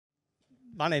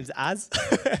My name's Az.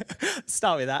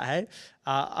 Start with that, hey?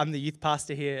 I'm the youth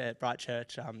pastor here at Bright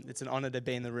Church. It's an honour to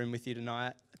be in the room with you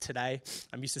today.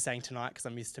 I'm used to saying tonight because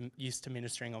I'm used to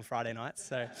ministering on Friday nights.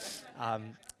 So,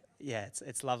 yeah,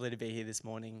 it's lovely to be here this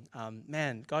morning.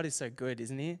 Man, God is so good,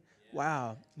 isn't he?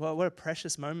 Wow. Well, what a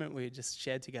precious moment we just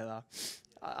shared together.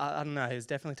 I don't know, he was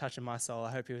definitely touching my soul.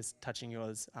 I hope he was touching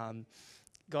yours.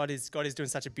 God is doing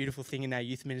such a beautiful thing in our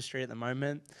youth ministry at the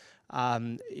moment.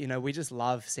 We just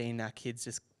love seeing our kids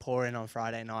just pour in on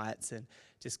Friday nights and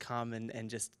just come and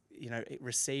just,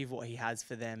 receive what he has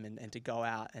for them and to go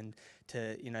out and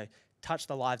to, touch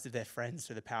the lives of their friends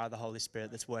through the power of the Holy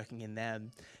Spirit that's working in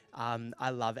them.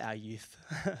 I love our youth.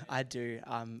 I do.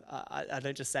 I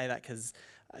don't just say that because,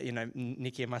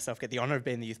 Nikki and myself get the honour of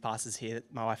being the youth pastors here,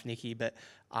 my wife Nikki, but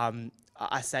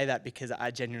I say that because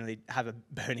I genuinely have a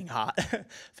burning heart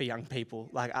for young people.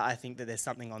 Like, I think that there's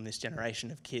something on this generation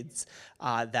of kids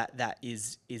that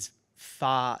is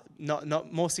far,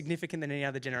 not more significant than any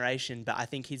other generation, but I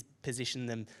think he's positioned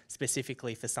them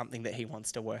specifically for something that he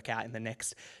wants to work out in the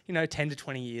next, 10 to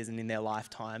 20 years and in their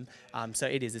lifetime. So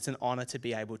it's an honour to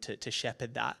be able to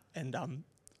shepherd that. And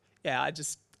I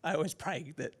always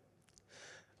pray that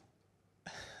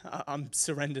I'm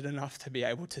surrendered enough to be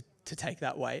able to take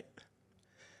that weight.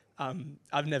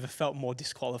 I've never felt more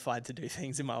disqualified to do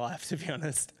things in my life, to be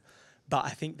honest. But I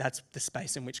think that's the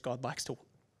space in which God likes to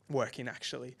work in,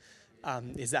 actually,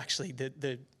 is actually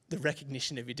the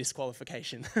recognition of your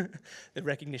disqualification, the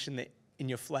recognition that in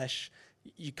your flesh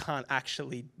you can't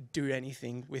actually do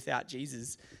anything without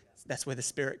Jesus. That's where the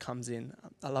Spirit comes in.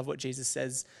 I love what Jesus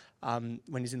says when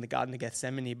he's in the Garden of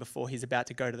Gethsemane before he's about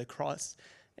to go to the cross.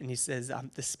 And he says,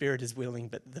 the spirit is willing,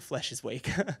 but the flesh is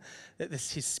weak. That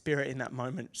his spirit in that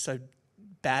moment so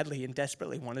badly and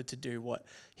desperately wanted to do what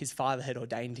his Father had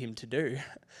ordained him to do.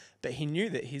 But he knew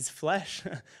that his flesh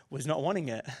was not wanting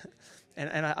it.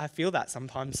 And I feel that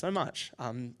sometimes so much,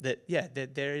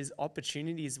 that there is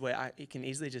opportunities where you can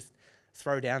easily just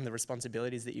throw down the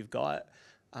responsibilities that you've got,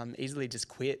 easily just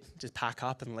quit, just pack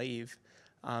up and leave.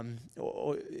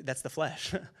 Or that's the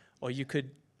flesh. Or you could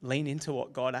lean into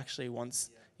what God actually wants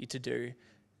you to do,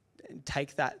 and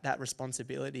take that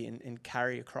responsibility and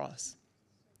carry across.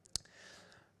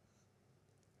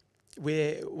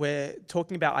 We're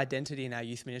talking about identity in our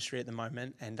youth ministry at the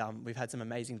moment, and we've had some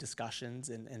amazing discussions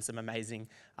and some amazing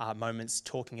moments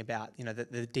talking about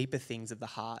the deeper things of the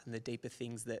heart and the deeper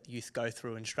things that youth go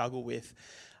through and struggle with.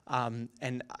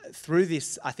 And through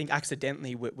this, I think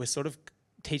accidentally we're sort of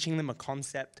teaching them a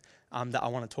concept that I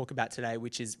want to talk about today,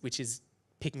 which is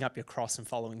picking up your cross and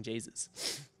following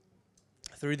Jesus.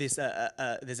 Through this,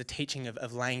 there's a teaching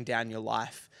of laying down your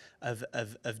life,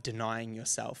 of denying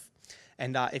yourself.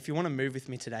 And if you want to move with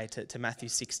me today to Matthew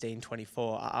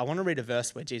 16:24, I want to read a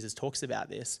verse where Jesus talks about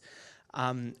this.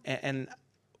 And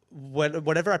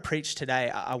whatever I preach today,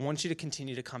 I want you to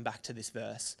continue to come back to this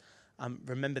verse.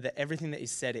 Remember that everything that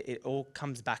is said, it all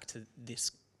comes back to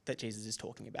this that Jesus is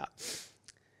talking about.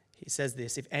 He says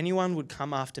this: if anyone would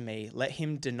come after me, let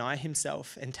him deny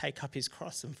himself and take up his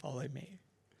cross and follow me.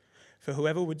 For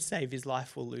whoever would save his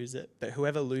life will lose it, but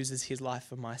whoever loses his life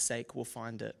for my sake will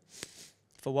find it.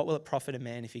 For what will it profit a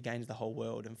man if he gains the whole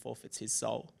world and forfeits his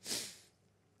soul?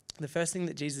 The first thing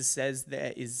that Jesus says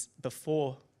there is,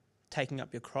 before taking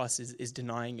up your cross, is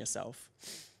denying yourself.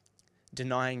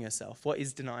 Denying yourself. What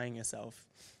is denying yourself?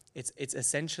 It's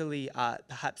essentially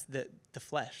perhaps the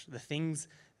flesh, the things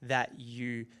that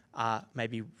you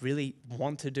maybe really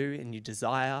want to do and you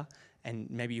desire,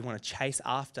 and maybe you want to chase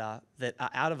after, that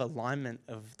are out of alignment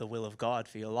of the will of God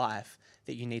for your life,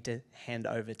 that you need to hand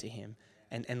over to him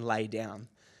and lay down.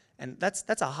 And that's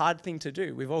a hard thing to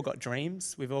do. We've all got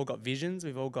dreams, we've all got visions,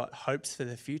 we've all got hopes for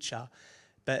the future.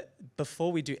 But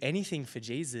before we do anything for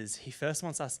Jesus, he first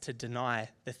wants us to deny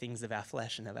the things of our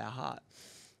flesh and of our heart.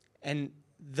 And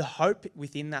the hope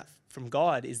within that from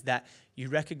God is that you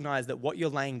recognize that what you're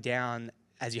laying down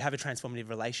as you have a transformative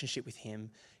relationship with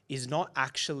him is not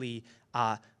actually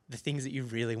the things that you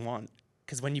really want.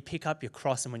 Because when you pick up your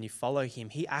cross and when you follow him,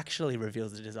 he actually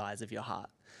reveals the desires of your heart.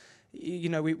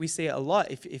 We see it a lot.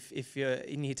 If you're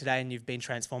in here today and you've been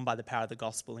transformed by the power of the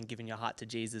gospel and given your heart to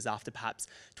Jesus after perhaps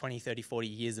 20, 30, 40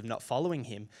 years of not following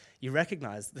him, you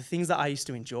recognize the things that I used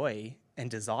to enjoy and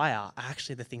desire are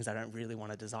actually the things I don't really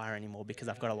want to desire anymore because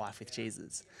I've got a life with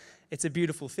Jesus. It's a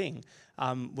beautiful thing.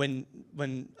 When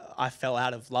I fell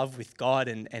out of love with God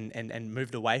and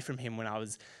moved away from him when I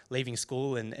was leaving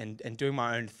school and doing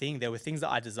my own thing, there were things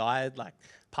that I desired, like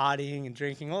partying and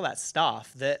drinking, all that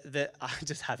stuff that I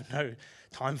just have no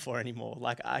time for anymore.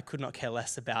 Like, I could not care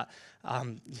less about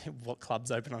what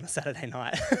clubs open on a Saturday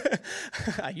night.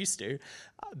 I used to,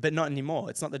 but not anymore.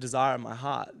 It's not the desire of my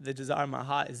heart. The desire of my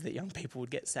heart is that young people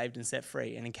would get saved and set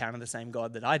free and encounter the same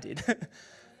God that I did.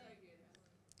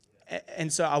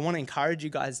 And so I want to encourage you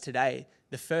guys today,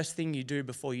 the first thing you do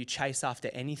before you chase after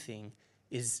anything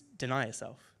is deny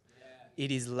yourself. It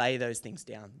is lay those things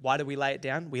down. Why do we lay it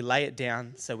down? We lay it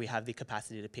down so we have the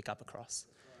capacity to pick up a cross.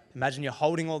 Imagine you're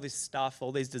holding all this stuff,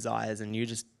 all these desires, and you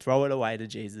just throw it away to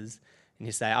Jesus. And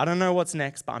you say, I don't know what's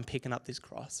next, but I'm picking up this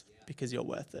cross because you're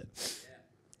worth it.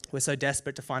 We're so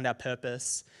desperate to find our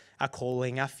purpose, our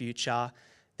calling, our future,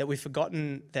 that we've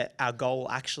forgotten that our goal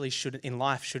actually in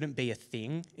life shouldn't be a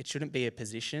thing. It shouldn't be a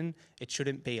position. It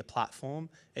shouldn't be a platform.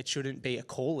 It shouldn't be a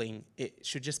calling. It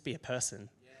should just be a person. And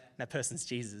that person's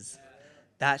Jesus.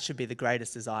 That should be the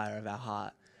greatest desire of our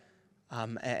heart.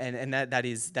 And that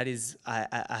is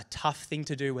a tough thing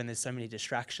to do when there's so many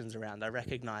distractions around. I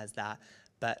recognize that.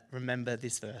 But remember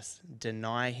this verse: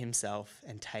 deny himself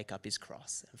and take up his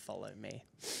cross and follow me.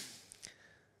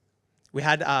 We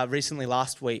had recently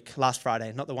last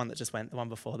Friday, not the one that just went, the one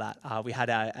before that, we had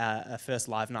our first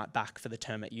live night back for the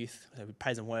term at youth. So we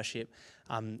praise and worship.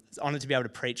 I was honoured to be able to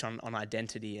preach on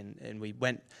identity, and we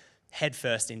went head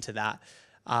first into that.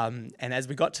 And as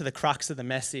we got to the crux of the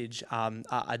message,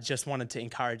 I just wanted to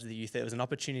encourage the youth. There was an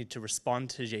opportunity to respond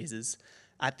to Jesus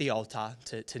at the altar,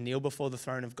 to kneel before the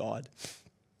throne of God,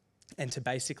 and to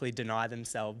basically deny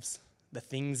themselves the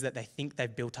things that they think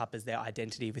they've built up as their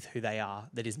identity with who they are,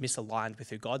 that is misaligned with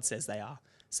who God says they are,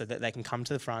 so that they can come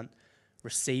to the front,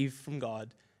 receive from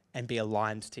God, and be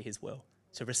aligned to his will,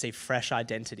 to receive fresh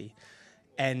identity.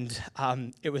 And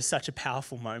it was such a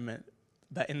powerful moment.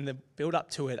 But in the build up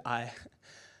to it, I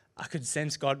could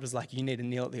sense God was like, you need to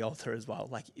kneel at the altar as well.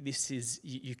 Like, this is,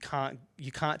 you can't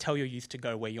tell your youth to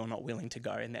go where you're not willing to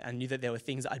go. And I knew that there were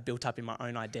things that I'd built up in my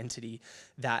own identity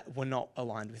that were not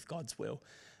aligned with God's will.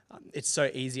 It's so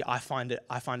easy. I find it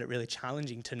really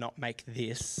challenging to not make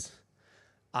this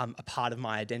a part of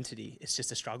my identity. It's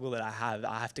just a struggle that I have.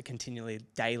 I have to continually,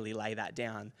 daily lay that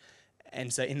down.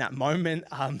 And so in that moment,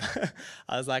 I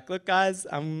was like, look, guys,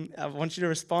 I want you to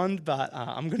respond, but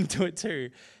I'm going to do it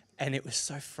too. And it was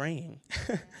so freeing.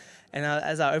 And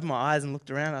as I opened my eyes and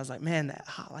looked around, I was like, man,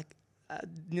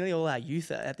 nearly all our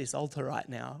youth are at this altar right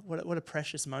now. What a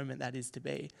precious moment that is to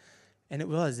be. And it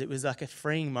was like a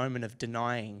freeing moment of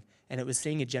denying. And it was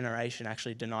seeing a generation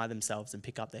actually deny themselves and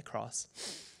pick up their cross.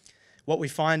 What we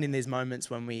find in these moments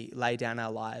when we lay down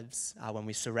our lives, when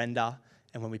we surrender,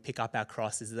 and when we pick up our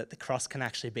cross, is that the cross can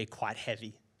actually be quite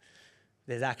heavy.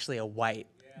 There's actually a weight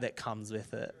that comes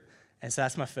with it. And so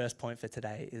that's my first point for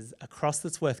today, is a cross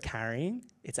that's worth carrying.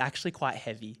 It's actually quite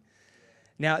heavy.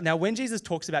 Now when Jesus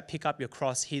talks about pick up your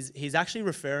cross, he's actually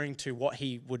referring to what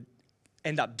he would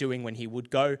end up doing when he would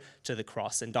go to the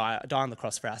cross and die on the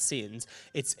cross for our sins.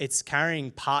 It's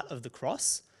carrying part of the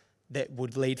cross that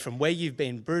would lead from where you've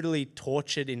been brutally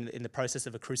tortured in the process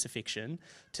of a crucifixion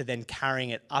to then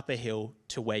carrying it up a hill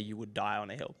to where you would die on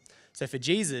a hill. So for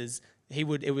Jesus,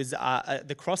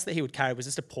 the cross that he would carry was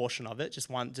just a portion of it, just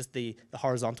the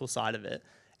horizontal side of it.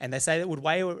 And they say that it would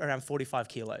weigh around 45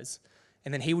 kilos.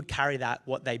 And then he would carry that,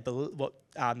 what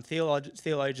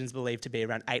theologians believe to be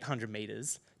around 800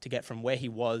 meters to get from where he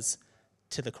was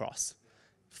to the cross.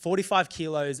 45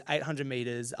 kilos, 800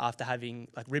 meters after having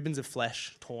like ribbons of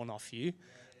flesh torn off you,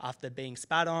 after being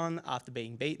spat on, after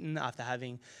being beaten, after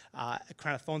having a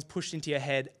crown of thorns pushed into your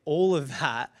head, all of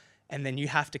that, and then you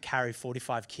have to carry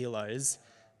 45 kilos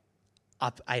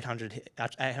up 800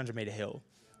 meter hill.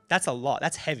 That's a lot.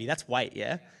 That's heavy. That's weight,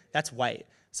 yeah? That's weight.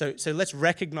 So let's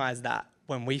recognize that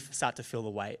when we start to feel the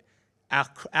weight.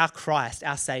 Our Christ,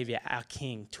 our Savior, our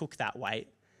King took that weight.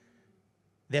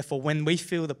 Therefore, when we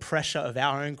feel the pressure of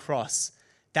our own cross,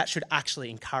 that should actually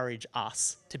encourage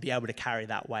us to be able to carry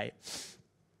that weight.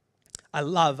 I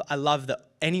love that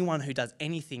anyone who does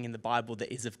anything in the Bible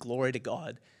that is of glory to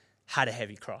God had a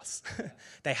heavy cross.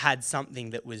 They had something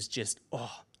that was just,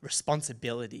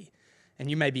 responsibility. And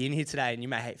you may be in here today and you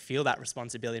may feel that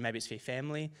responsibility. Maybe it's for your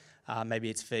family, maybe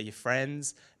it's for your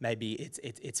friends, maybe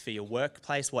it's for your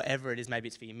workplace, whatever it is, maybe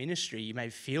it's for your ministry. You may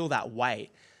feel that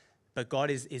weight. But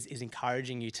God is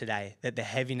encouraging you today that the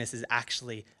heaviness is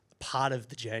actually part of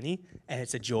the journey, and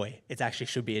it's a joy. It actually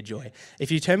should be a joy. If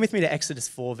you turn with me to Exodus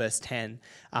 4, verse 10,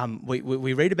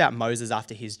 we read about Moses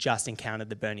after he's just encountered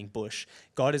the burning bush.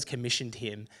 God has commissioned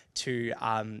him to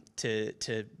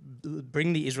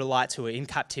bring the Israelites who are in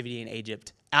captivity in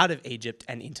Egypt out of Egypt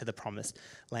and into the promised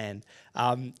land.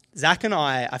 Zach and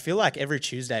I feel like every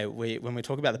Tuesday when we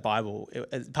talk about the Bible,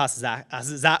 Pastor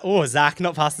Zach,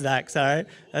 not Pastor Zach, sorry.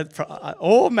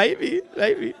 Or maybe,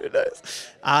 who knows.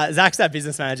 Zach's our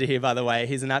business manager here, by the way.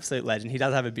 He's an absolute legend. He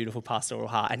does have a beautiful pastoral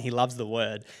heart and he loves the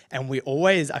word. And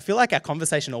I feel like our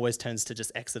conversation always turns to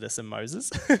just Exodus and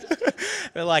Moses.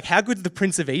 We're like, how good's the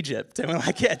Prince of Egypt? And we're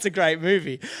like, yeah, it's a great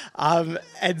movie.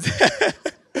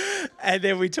 And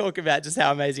then we talk about just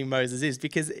how amazing Moses is,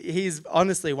 because he's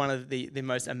honestly one of the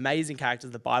most amazing characters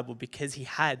of the Bible, because he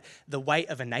had the weight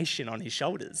of a nation on his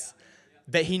shoulders,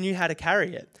 but he knew how to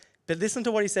carry it. But listen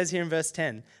to what he says here in verse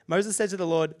 10. Moses said to the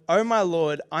Lord, "O my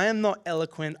Lord, I am not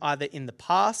eloquent either in the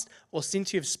past or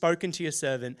since you have spoken to your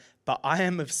servant, but I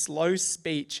am of slow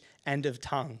speech and of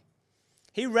tongue."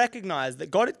 He recognized that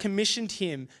God had commissioned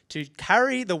him to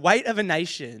carry the weight of a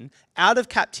nation out of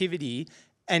captivity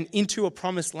and into a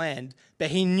promised land,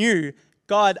 but he knew,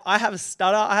 God, I have a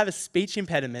stutter, I have a speech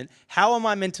impediment. How am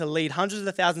I meant to lead hundreds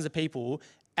of thousands of people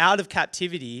out of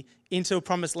captivity into a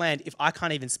promised land if I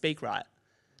can't even speak right?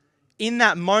 In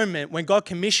that moment, when God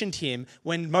commissioned him,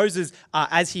 when Moses,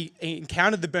 as he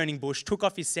encountered the burning bush, took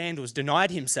off his sandals,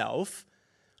 denied himself,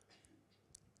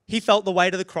 he felt the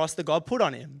weight of the cross that God put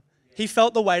on him. He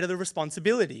felt the weight of the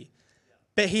responsibility.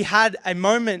 But he had an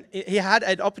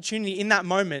opportunity in that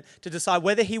moment to decide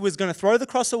whether he was going to throw the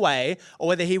cross away or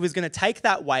whether he was going to take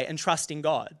that weight and trust in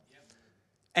God.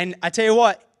 And I tell you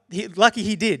what, lucky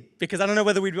he did, because I don't know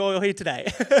whether we'd be all here today.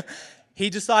 He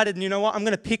decided, you know what, I'm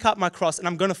going to pick up my cross and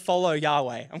I'm going to follow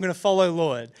Yahweh. I'm going to follow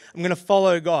Lord. I'm going to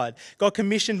follow God. God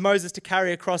commissioned Moses to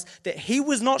carry a cross that he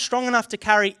was not strong enough to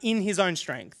carry in his own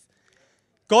strength.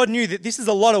 God knew that this is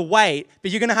a lot of weight,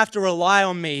 but you're going to have to rely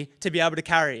on me to be able to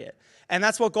carry it. And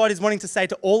that's what God is wanting to say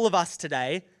to all of us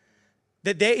today,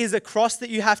 that there is a cross that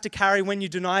you have to carry when you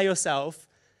deny yourself,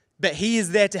 but he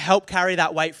is there to help carry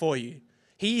that weight for you.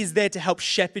 He is there to help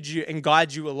shepherd you and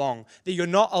guide you along, that you're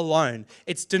not alone.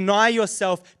 It's deny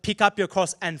yourself, pick up your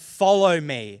cross and follow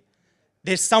me.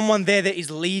 There's someone there that is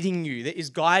leading you, that is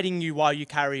guiding you while you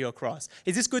carry your cross.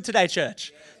 Is this good today,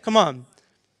 church? Come on.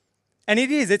 And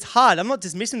it's hard. I'm not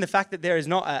dismissing the fact that there is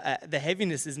not, the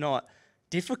heaviness is not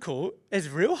difficult. It's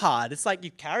real hard. It's like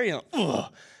you carry on,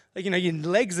 like, your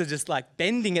legs are just like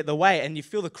bending at the weight and you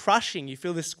feel the crushing, you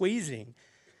feel the squeezing.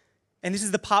 And this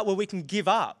is the part where we can give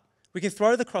up. We can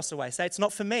throw the cross away, say, it's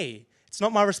not for me. It's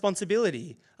not my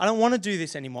responsibility. I don't want to do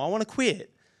this anymore. I want to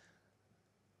quit.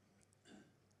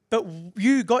 But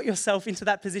you got yourself into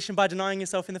that position by denying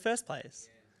yourself in the first place.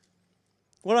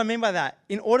 What do I mean by that?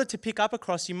 In order to pick up a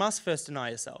cross, you must first deny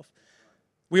yourself.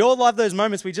 We all love those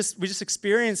moments. We just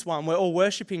experience one. We're all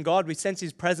worshiping God. We sense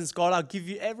his presence. God, I'll give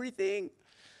you everything.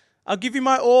 I'll give you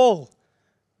my all.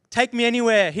 Take me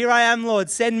anywhere. Here I am, Lord.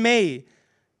 Send me.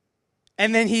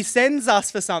 And then he sends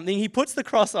us for something. He puts the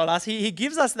cross on us. He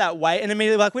gives us that weight. And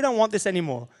immediately we don't want this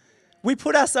anymore. We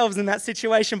put ourselves in that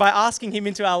situation by asking him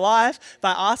into our life,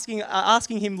 by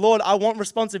asking him, Lord, I want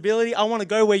responsibility. I want to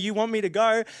go where you want me to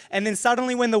go. And then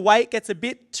suddenly when the weight gets a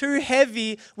bit too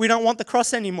heavy, we don't want the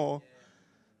cross anymore.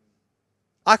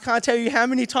 I can't tell you how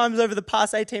many times over the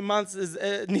past 18 months, as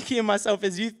Nikki and myself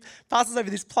as youth pastors over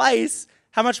this place,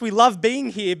 how much we love being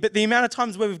here, but the amount of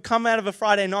times where we've come out of a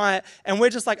Friday night and we're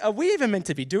just like, are we even meant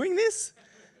to be doing this?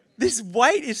 This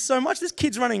weight is so much. This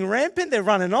kid's running rampant. They're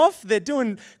running off. They're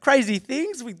doing crazy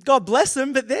things. God bless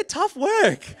them, but they're tough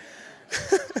work.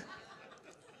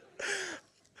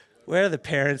 Where are the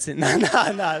parents in?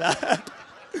 No.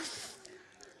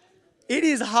 It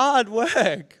is hard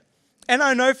work. And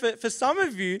I know for some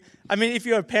of you, if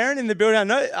you're a parent in the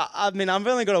building, I've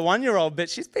only got a 1-year-old, but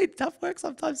she's been tough work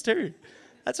sometimes too.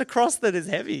 That's a cross that is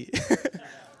heavy.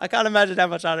 I can't imagine how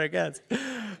much harder it gets.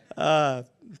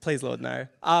 Please, Lord, no.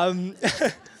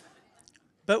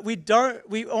 But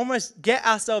we almost get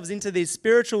ourselves into these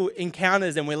spiritual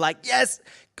encounters and we're like, yes,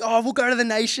 God, we'll go to the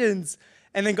nations.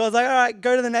 And then God's like, all right,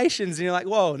 go to the nations. And you're like,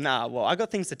 I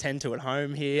got things to tend to at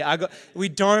home here. We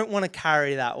don't want to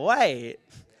carry that weight.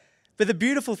 But the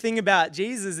beautiful thing about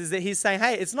Jesus is that he's saying,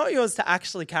 hey, it's not yours to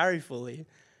actually carry fully.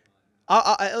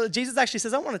 Jesus actually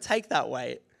says, I want to take that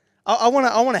weight. I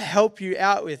want to help you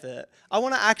out with it. I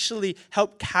want to actually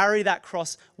help carry that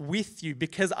cross with you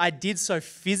because I did so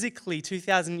physically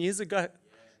 2,000 years ago.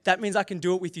 That means I can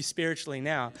do it with you spiritually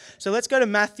now. So let's go to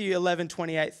Matthew 11,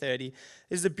 28, 30.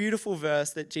 This is a beautiful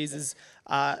verse that Jesus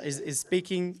is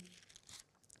speaking.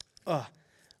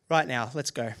 Right now, let's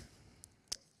go.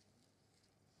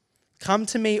 Come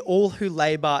to me, all who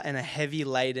labor and are heavy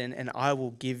laden, and I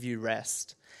will give you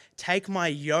rest. Take my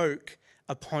yoke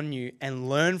upon you and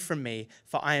learn from me,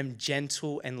 for I am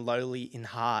gentle and lowly in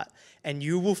heart, and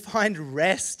you will find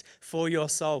rest for your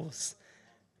souls.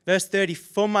 Verse 30,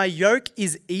 for my yoke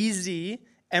is easy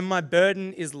and my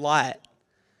burden is light.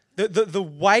 The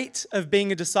weight of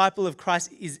being a disciple of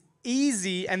Christ is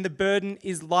easy and the burden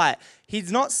is light.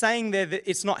 He's not saying there that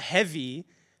it's not heavy,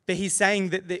 but he's saying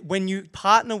that when you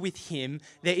partner with him,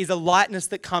 there is a lightness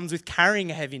that comes with carrying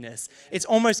a heaviness. It's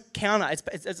almost counter.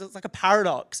 It's like a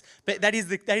paradox, but that is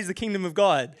the kingdom of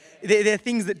God. There are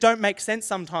things that don't make sense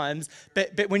sometimes,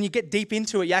 but when you get deep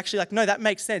into it, you're actually like, no, that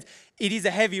makes sense. It is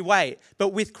a heavy weight, but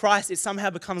with Christ, it somehow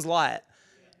becomes light.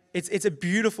 It's a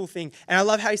beautiful thing. And I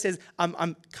love how he says,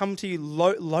 I'm come to you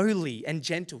lowly and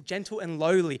gentle and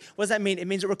lowly. What does that mean? It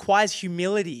means it requires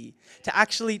humility. To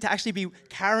actually be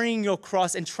carrying your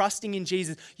cross and trusting in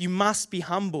Jesus, you must be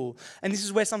humble. And this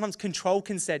is where sometimes control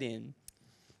can set in.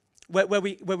 Where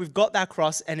we've got that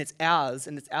cross and it's ours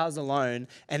alone,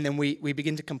 and then we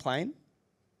begin to complain.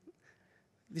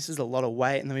 This is a lot of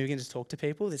weight, and then we begin to talk to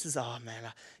people. This is, oh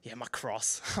man, my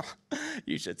cross.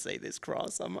 You should see this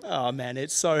cross. Oh man,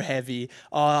 it's so heavy.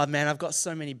 Oh man, I've got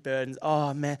so many burdens.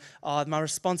 Oh man, my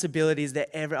responsibilities,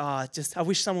 I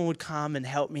wish someone would come and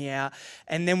help me out.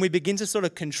 And then we begin to sort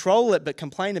of control it, but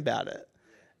complain about it.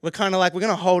 We're kind of like, we're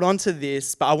going to hold on to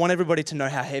this, but I want everybody to know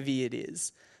how heavy it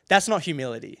is. That's not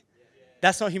humility.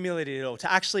 That's not humility at all.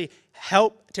 To actually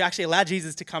allow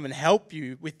Jesus to come and help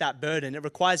you with that burden, it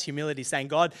requires humility, saying,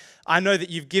 God, I know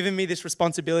that you've given me this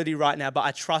responsibility right now, but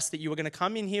I trust that you are going to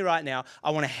come in here right now.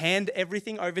 I want to hand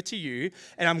everything over to you,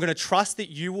 and I'm going to trust that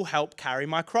you will help carry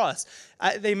my cross.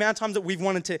 The amount of times that we've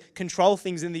wanted to control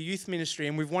things in the youth ministry,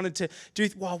 and we've wanted to do,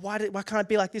 why can't it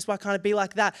be like this? Why can't it be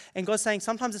like that? And God's saying,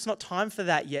 sometimes it's not time for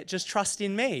that yet. Just trust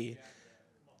in me.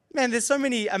 Man, there's so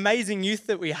many amazing youth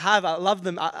that we have. I love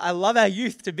them. I love our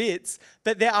youth to bits.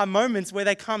 But there are moments where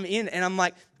they come in and I'm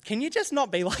like, can you just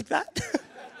not be like that?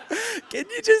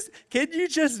 Can you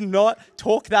just not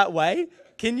talk that way?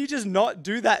 Can you just not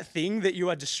do that thing that you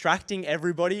are distracting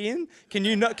everybody in? Can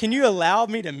you allow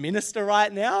me to minister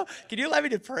right now? Can you allow me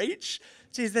to preach?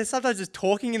 Geez, they're sometimes just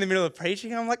talking in the middle of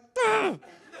preaching. And I'm like,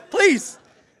 please,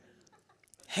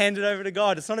 hand it over to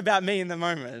God. It's not about me in the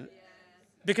moment.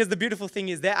 Because the beautiful thing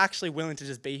is they're actually willing to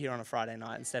just be here on a Friday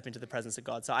night and step into the presence of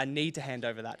God. So I need to hand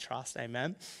over that trust,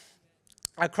 amen?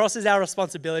 Our cross is our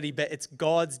responsibility, but it's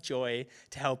God's joy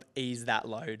to help ease that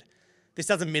load. This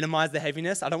doesn't minimize the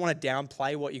heaviness. I don't want to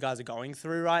downplay what you guys are going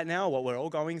through right now, what we're all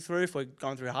going through. If we're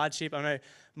going through hardship, I know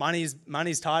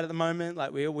money's tight at the moment.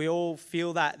 Like we all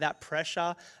feel that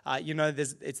pressure.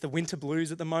 It's the winter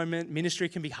blues at the moment. Ministry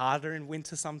can be harder in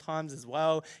winter sometimes as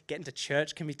well. Getting to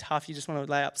church can be tough. You just want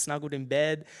to lay up snuggled in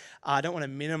bed. I don't want to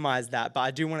minimize that, but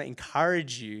I do want to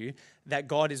encourage you that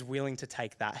God is willing to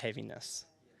take that heaviness.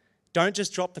 Don't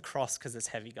just drop the cross because it's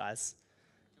heavy, guys.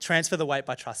 Transfer the weight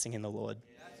by trusting in the Lord.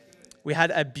 We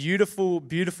had a beautiful,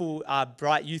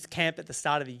 bright youth camp at the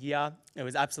start of the year. It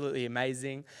was absolutely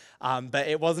amazing, but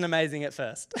it wasn't amazing at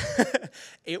first.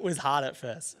 It was hard at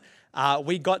first.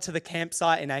 We got to the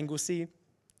campsite in Anglesey,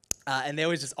 and there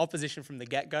was just opposition from the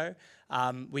get-go.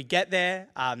 We get there,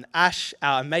 Ash,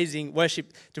 our amazing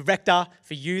worship director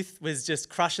for youth, was just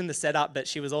crushing the setup, but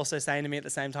she was also saying to me at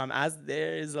the same time, as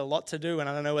there is a lot to do, and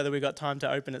I don't know whether we got time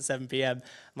to open at 7 p.m.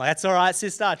 I'm like, that's all right,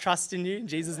 sister, I trust in you. In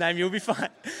Jesus' name, you'll be fine.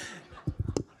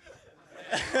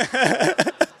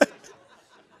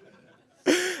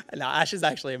 No, Ash is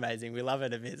actually amazing. We love her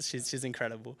to bits. She's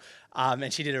incredible.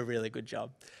 And she did a really good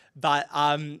job. But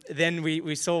then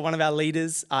we saw one of our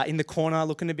leaders in the corner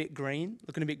looking a bit green,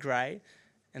 looking a bit grey.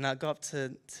 And I got up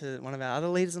to one of our other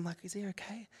leaders. I'm like, is he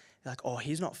okay? They're like, oh,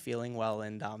 he's not feeling well.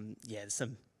 And there's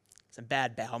some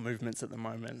bad bowel movements at the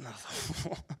moment. And I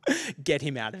thought, get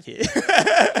him out of here.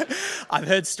 I've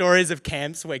heard stories of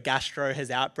camps where gastro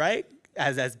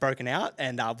has broken out,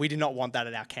 and we did not want that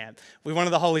at our camp. We wanted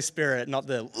the Holy Spirit, not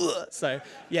the so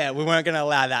yeah, we weren't going to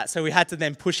allow that. So we had to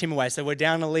then push him away. So we're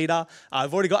down a leader.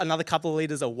 I've already got another couple of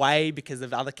leaders away because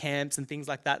of other camps and things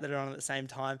like that are on at the same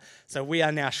time. So we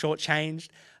are now shortchanged.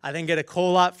 I then get a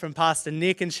call up from Pastor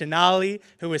Nick and Shanali,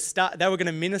 who were they were going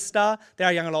to minister. They're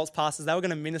our young adults pastors. They were going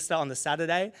to minister on the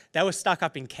Saturday. They were stuck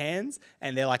up in Cairns,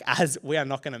 and they're like, we are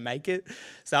not going to make it.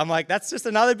 So I'm like, that's just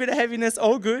another bit of heaviness.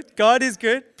 All good. God is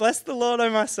good. Bless the Lord,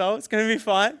 oh my soul. It's going to be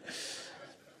fine.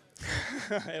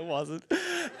 It wasn't.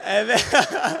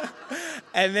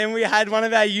 And then we had one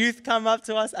of our youth come up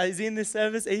to us. Is he in this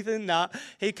service, Ethan? No.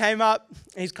 He came up.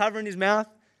 He's covering his mouth,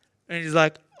 and he's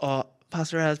like, oh,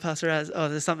 Pastor Az, oh,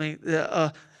 there's something,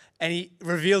 and he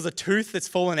reveals a tooth that's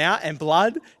fallen out and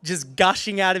blood just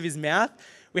gushing out of his mouth.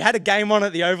 We had a game on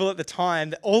at the Oval at the time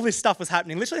that all this stuff was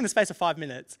happening literally in the space of 5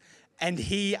 minutes. and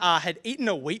he had eaten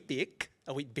a wheat bick,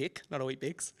 not a wheat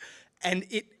bix, and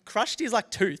it crushed his like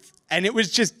tooth, and it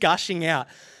was just gushing out.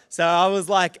 So I was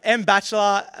like, M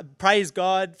Bachelor, praise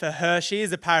God for her. She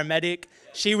is a paramedic.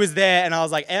 She was there, and I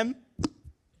was like, M,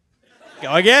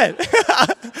 go again.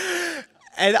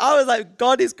 And I was like,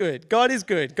 God is good. God is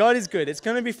good. God is good. It's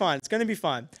going to be fine. It's going to be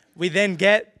fine. We then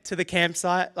get to the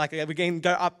campsite. Like we can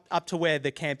go up to where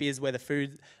the camp is, where the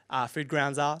food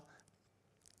grounds are.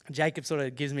 Jacob sort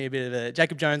of gives me a bit of a...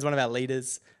 Jacob Jones, one of our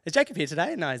leaders. Is Jacob here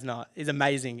today? No, he's not. He's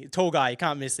amazing. Tall guy. You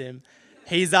can't miss him.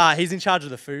 He's in charge of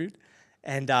the food.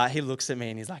 And he looks at me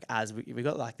and he's like, Az, we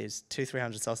got like these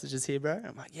 200-300 sausages here, bro.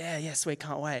 I'm like, yeah, sweet,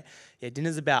 can't wait. Yeah,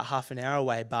 dinner's about half an hour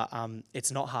away, but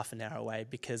it's not half an hour away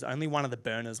because only one of the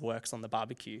burners works on the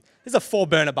barbecue. This is a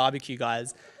 4-burner barbecue,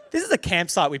 guys. This is a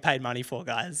campsite we paid money for,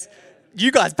 guys.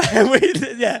 You guys pay,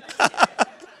 yeah.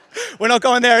 We're not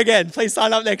going there again. Please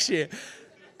sign up next year.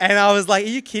 And I was like, are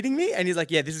you kidding me? And he's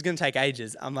like, yeah, this is going to take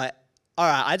ages. I'm like, all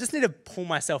right, I just need to pull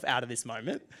myself out of this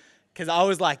moment because I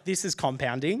was like, this is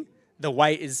compounding. The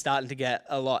weight is starting to get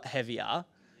a lot heavier.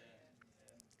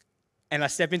 And I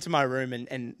step into my room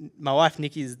and my wife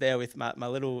Nikki is there with my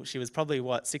little, she was probably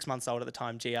 6 months old at the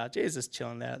time, Gia. Gia's just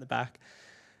chilling there at the back.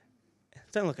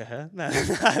 Don't look at her. No.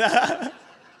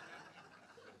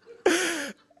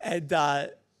 And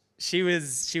she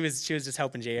was just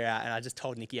helping Gia out, and I just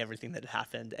told Nikki everything that had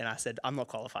happened, and I said, I'm not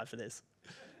qualified for this.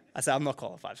 I said, I'm not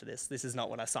qualified for this. This is not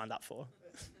what I signed up for.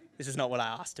 This is not what I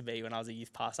asked to be when I was a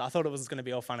youth pastor. I thought it was going to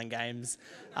be all fun and games.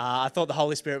 I thought the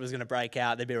Holy Spirit was going to break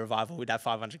out. There'd be a revival. We'd have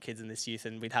 500 kids in this youth,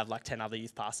 and we'd have like 10 other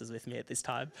youth pastors with me at this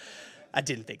time. I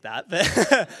didn't think that,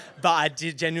 but I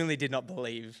genuinely did not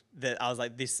believe that. I was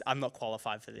like, I'm not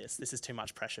qualified for this. This is too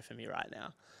much pressure for me right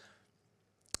now.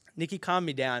 Nikki calmed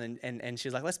me down, and she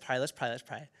was like, let's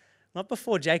pray. Not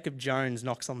before Jacob Jones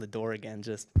knocks on the door again,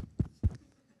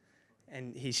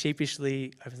 and he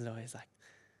sheepishly opens the door. He's like,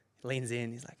 leans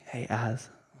in, he's like, hey, Az.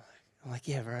 I'm like,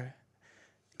 yeah, bro.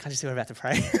 Can't you see we're about to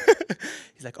pray?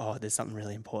 He's like, oh, there's something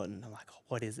really important. I'm like, oh,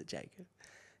 what is it, Jacob?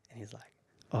 And he's like,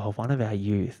 oh, one of our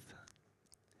youth,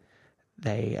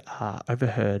 they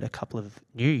overheard a couple of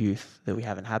new youth that we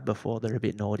haven't had before. They're a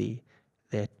bit naughty.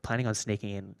 They're planning on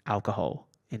sneaking in alcohol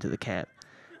into the camp.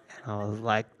 And I was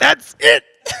like, that's it!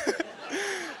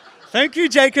 Thank you,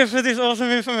 Jacob, for this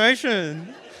awesome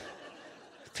information.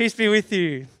 Peace be with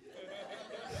you.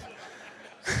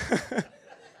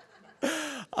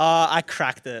 I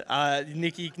cracked it.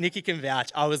 Nikki can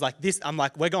vouch. I was like, I'm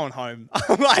like, we're going home.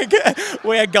 I'm like,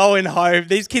 we're going home.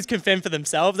 These kids can fend for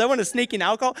themselves. They want to sneak in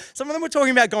alcohol. Some of them were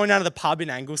talking about going down to the pub in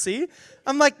Anglesey.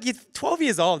 I'm like, you're 12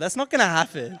 years old. That's not going to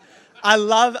happen.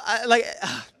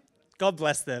 God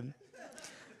bless them.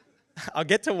 I'll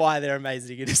get to why they're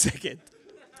amazing in a second.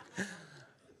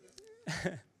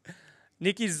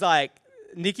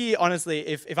 Nikki, honestly,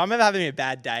 if I'm ever having a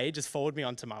bad day, just forward me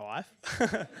on to my wife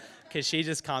because she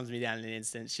just calms me down in an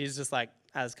instant. She's just like,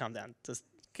 Az, calm down. Just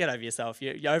get over yourself.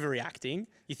 You're overreacting.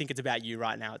 You think it's about you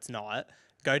right now. It's not.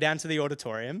 Go down to the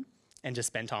auditorium and just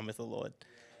spend time with the Lord.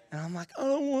 And I'm like, I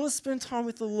don't want to spend time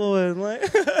with the Lord.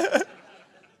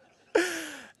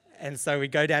 And so we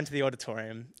go down to the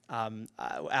auditorium.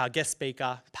 Our guest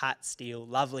speaker, Pat Steele,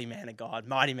 lovely man of God,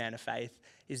 mighty man of faith,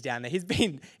 is down there. He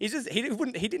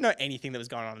didn't know anything that was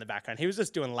going on in the background. He was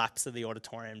just doing laps of the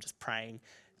auditorium, just praying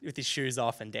with his shoes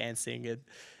off and dancing. And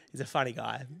he's a funny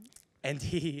guy. And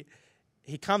he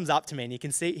comes up to me and he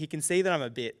can see that I'm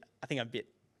a bit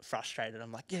frustrated.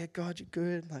 I'm like, yeah, God, you're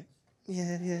good. Like,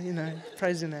 yeah,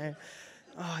 praise your name.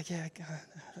 Oh yeah,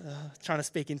 God. Trying to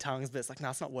speak in tongues, but it's like, no,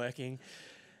 it's not working.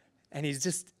 And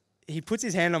he puts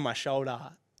his hand on my shoulder,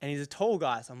 and he's a tall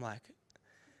guy, so I'm like,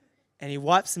 and he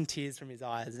wipes some tears from his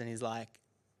eyes, and he's like,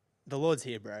 the Lord's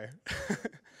here, bro.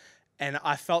 And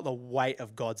I felt the weight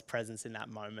of God's presence in that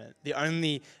moment. The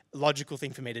only logical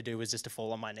thing for me to do was just to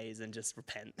fall on my knees and just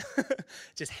repent.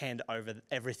 Just hand over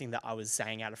everything that I was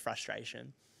saying out of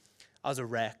frustration. I was a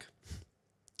wreck.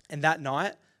 And that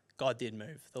night, God did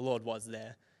move. The Lord was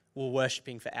there. We were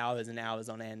worshipping for hours and hours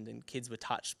on end, and kids were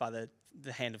touched by the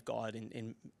hand of God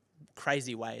in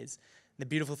crazy ways. And the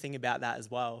beautiful thing about that as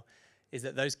well is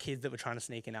that those kids that were trying to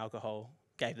sneak in alcohol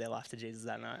gave their life to Jesus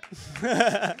that night.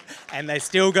 And they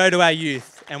still go to our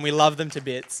youth, and we love them to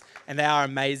bits. And they are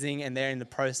amazing, and they're in the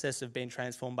process of being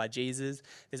transformed by Jesus.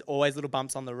 There's always little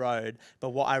bumps on the road. But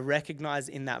what I recognize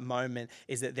in that moment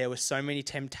is that there were so many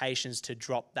temptations to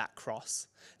drop that cross.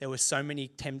 There were so many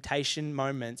temptation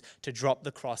moments to drop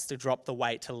the cross, to drop the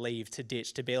weight, to leave, to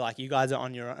ditch, to be like, you guys are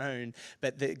on your own.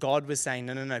 But God was saying,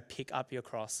 no, pick up your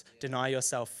cross, deny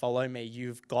yourself, follow me,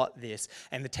 you've got this.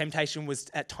 And the temptation was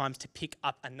at times to pick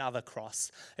up another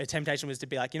cross. The temptation was to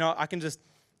be like, I can just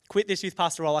quit this youth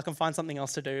pastor role, I can find something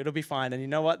else to do, it'll be fine. And you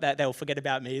know what, they'll forget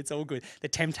about me, it's all good. The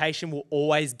temptation will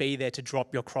always be there to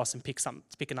drop your cross and pick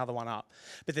another one up.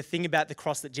 But the thing about the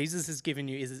cross that Jesus has given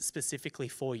you is it's specifically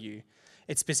for you.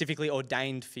 It's specifically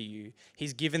ordained for you.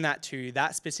 He's given that to you,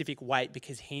 that specific weight,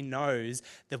 because he knows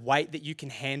the weight that you can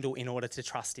handle in order to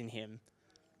trust in him.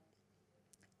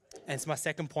 And so my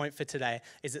second point for today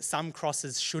is that some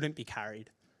crosses shouldn't be carried.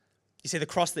 You see, the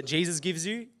cross that Jesus gives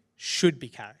you should be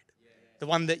carried. The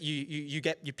one that you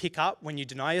pick up when you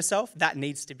deny yourself, that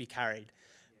needs to be carried.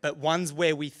 But ones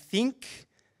where we think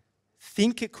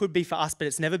it could be for us, but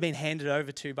it's never been handed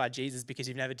over to by Jesus because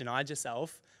you've never denied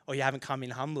yourself or you haven't come in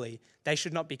humbly, they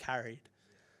should not be carried.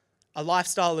 A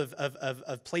lifestyle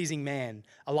of pleasing man,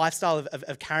 a lifestyle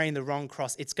of carrying the wrong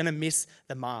cross, it's going to miss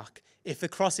the mark. If the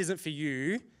cross isn't for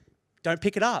you, don't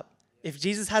pick it up. If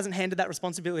Jesus hasn't handed that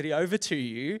responsibility over to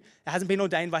you, it hasn't been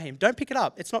ordained by him, don't pick it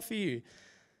up. It's not for you.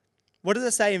 What does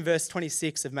it say in verse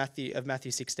 26 of Matthew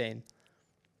 16?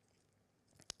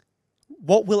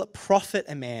 What will it profit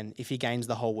a man if he gains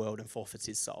the whole world and forfeits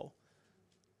his soul?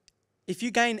 If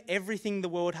you gain everything the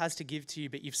world has to give to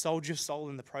you, but you've sold your soul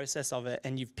in the process of it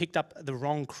and you've picked up the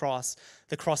wrong cross,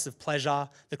 the cross of pleasure,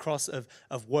 the cross of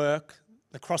work,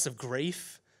 the cross of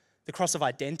grief, the cross of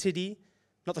identity,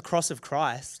 not the cross of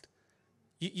Christ,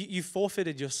 you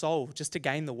forfeited your soul just to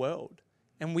gain the world.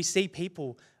 And we see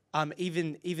people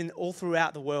even all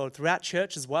throughout the world, throughout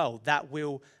church as well, that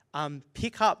will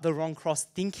pick up the wrong cross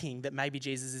thinking that maybe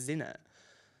Jesus is in it.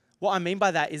 What I mean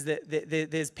by that is that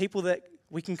there's people that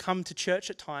we can come to church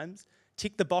at times,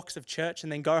 tick the box of church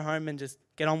and then go home and just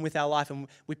get on with our life, and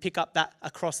we pick up a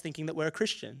cross thinking that we're a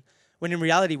Christian, when in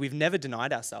reality we've never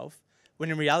denied ourselves, when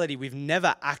in reality we've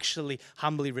never actually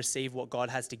humbly received what God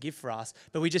has to give for us,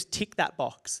 but we just tick that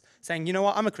box saying, you know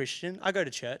what, I'm a Christian, I go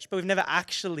to church, but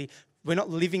we're not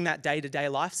living that day-to-day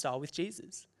lifestyle with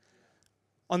Jesus.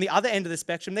 On the other end of the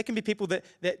spectrum, there can be people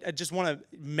that just want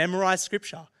to memorize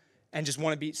scripture and just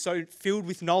want to be so filled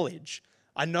with knowledge.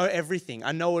 I know everything,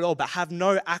 I know it all, but have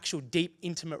no actual deep,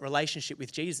 intimate relationship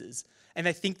with Jesus. And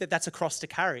they think that that's a cross to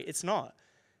carry. It's not.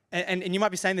 And you might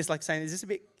be saying this, is this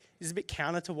a bit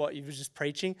counter to what you were just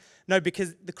preaching? No,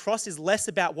 because the cross is less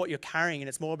about what you're carrying and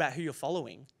it's more about who you're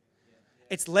following.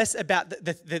 It's less about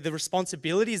the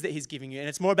responsibilities that he's giving you, and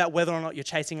it's more about whether or not you're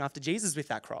chasing after Jesus with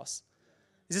that cross.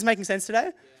 Is this making sense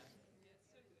today?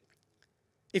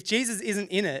 If Jesus isn't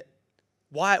in it,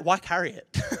 why carry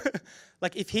it?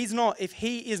 If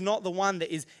he is not the one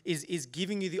that is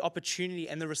giving you the opportunity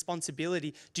and the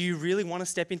responsibility, do you really want to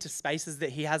step into spaces that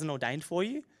he hasn't ordained for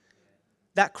you?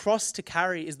 That cross to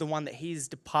carry is the one that he's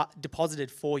deposited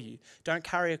for you. Don't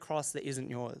carry a cross that isn't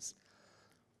yours.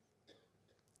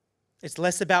 It's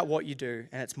less about what you do,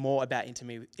 and it's more about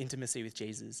intimacy with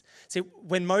Jesus. See,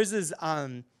 when Moses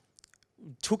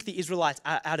took the Israelites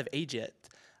out of Egypt,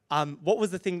 what was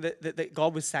the thing that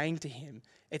God was saying to him?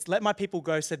 It's let my people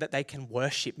go so that they can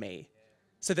worship me.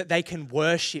 So that they can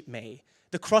worship me.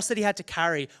 The cross that he had to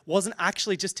carry wasn't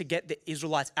actually just to get the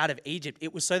Israelites out of Egypt.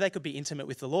 It was so they could be intimate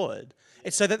with the Lord.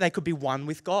 It's so that they could be one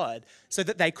with God. So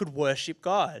that they could worship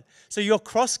God. So your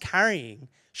cross carrying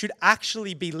should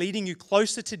actually be leading you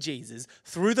closer to Jesus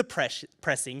through the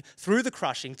pressing, through the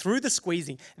crushing, through the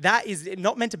squeezing. That is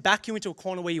not meant to back you into a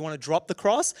corner where you want to drop the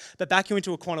cross, but back you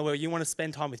into a corner where you want to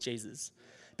spend time with Jesus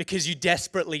because you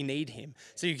desperately need him.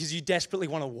 Because you desperately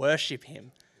want to worship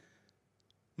him.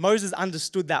 Moses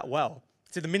understood that well.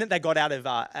 So the minute they got out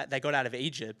of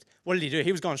Egypt, what did he do?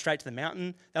 He was going straight to the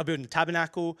mountain. They were building a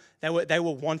tabernacle. They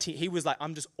were wanting. He was like,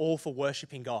 I'm just all for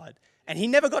worshiping God. And he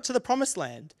never got to the promised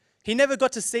land. He never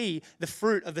got to see the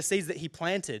fruit of the seeds that he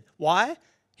planted. Why?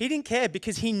 He didn't care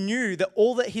because he knew that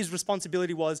all that his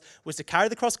responsibility was to carry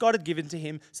the cross God had given to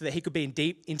him so that he could be in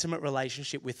deep, intimate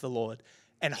relationship with the Lord.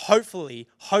 And hopefully,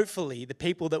 the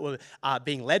people that were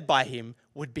being led by him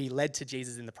would be led to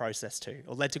Jesus in the process too,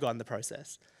 or led to God in the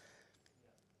process.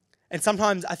 And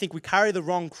sometimes I think we carry the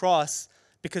wrong cross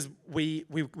because we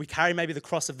carry maybe the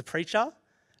cross of the preacher,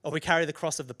 or we carry the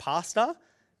cross of the pastor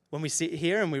when we sit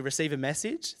here and we receive a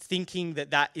message, thinking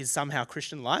that is somehow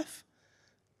Christian life.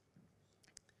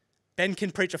 Ben can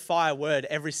preach a fire word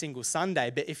every single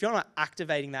Sunday, but if you're not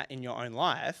activating that in your own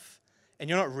life, and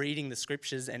you're not reading the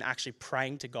scriptures and actually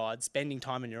praying to God, spending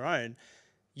time on your own,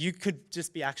 you could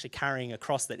just be actually carrying a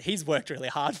cross that he's worked really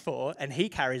hard for and he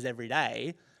carries every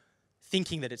day,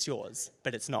 thinking that it's yours,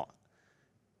 but it's not.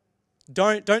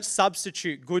 Don't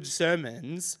substitute good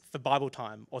sermons for Bible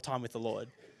time or time with the Lord.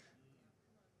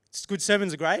 Good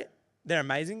sermons are great. They're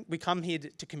amazing. We come here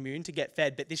to commune, to get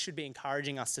fed, but this should be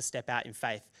encouraging us to step out in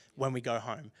faith when we go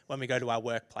home, when we go to our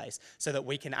workplace, so that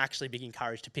we can actually be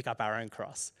encouraged to pick up our own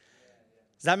cross.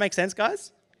 Does that make sense,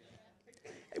 guys?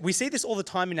 We see this all the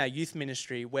time in our youth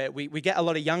ministry where we get a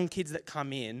lot of young kids that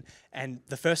come in, and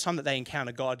the first time that they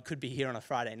encounter God could be here on a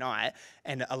Friday night,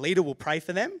 and a leader will pray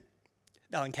for them.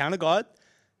 They'll encounter God,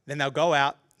 then they'll go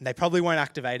out, and they probably won't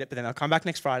activate it, but then they'll come back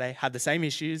next Friday, have the same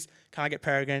issues. Can I get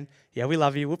prayer again? Yeah, we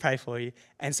love you. We'll pray for you.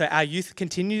 And so our youth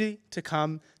continue to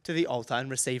come to the altar and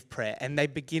receive prayer. And they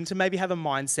begin to maybe have a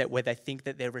mindset where they think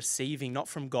that they're receiving not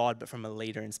from God, but from a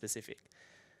leader in specific.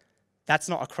 That's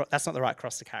not the right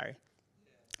cross to carry.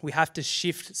 We have to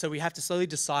shift. So we have to slowly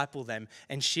disciple them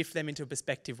and shift them into a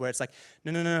perspective where it's like,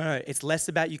 no. It's less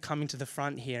about you coming to the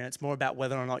front here, and it's more about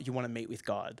whether or not you want to meet with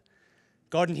God.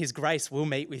 God in his grace will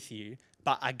meet with you,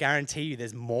 but I guarantee you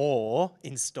there's more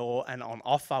in store and on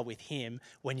offer with him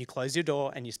when you close your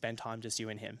door and you spend time just you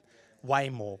and him. Way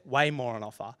more on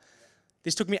offer.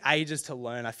 This took me ages to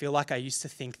learn. I feel like I used to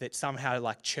think that somehow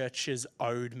like churches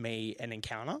owed me an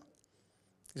encounter.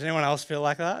 Does anyone else feel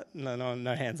like that?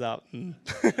 No hands up.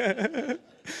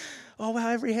 Oh wow,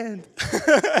 every hand.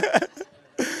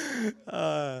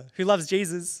 Who loves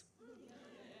Jesus?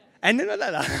 And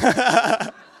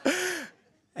no.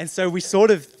 And so we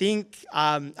sort of think,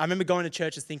 I remember going to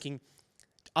churches thinking,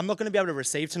 I'm not going to be able to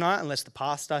receive tonight unless the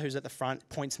pastor who's at the front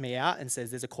points me out and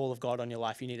says, there's a call of God on your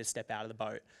life, you need to step out of the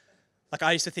boat. Like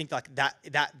I used to think like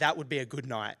that would be a good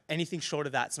night. Anything short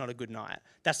of that's not a good night.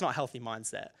 That's not a healthy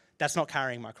mindset. That's not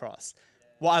carrying my cross.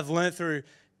 What I've learned through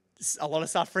a lot of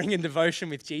suffering and devotion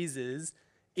with Jesus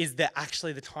is that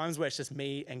actually the times where it's just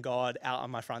me and God out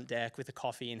on my front deck with a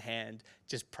coffee in hand,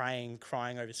 just praying,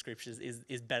 crying over scriptures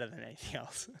is better than anything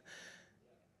else.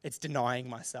 It's denying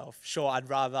myself. Sure, I'd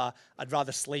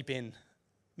rather sleep in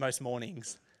most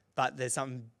mornings, but there's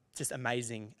something just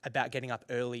amazing about getting up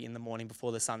early in the morning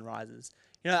before the sun rises.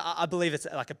 You know, I believe it's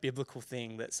like a biblical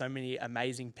thing that so many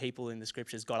amazing people in the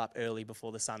scriptures got up early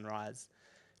before the sunrise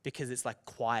because it's like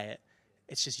quiet.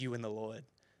 It's just you and the Lord.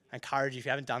 I encourage you, if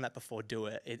you haven't done that before, do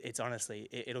it. It's honestly,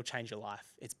 it'll change your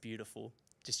life. It's beautiful.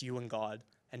 Just you and God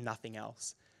and nothing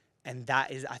else. And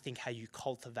that is, I think, how you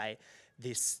cultivate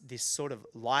this sort of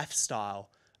lifestyle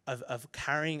of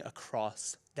carrying a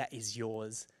cross that is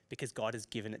yours because God has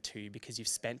given it to you, because you've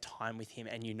spent time with him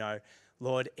and you know,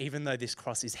 Lord, even though this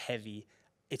cross is heavy,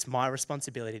 it's my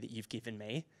responsibility that you've given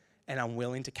me, and I'm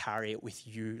willing to carry it with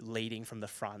you leading from the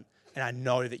front. And I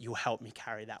know that you'll help me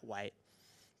carry that weight.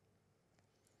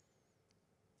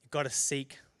 You've got to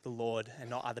seek the Lord and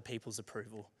not other people's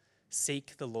approval.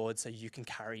 Seek the Lord so you can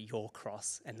carry your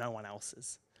cross and no one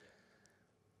else's.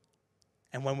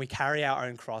 And when we carry our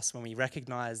own cross, when we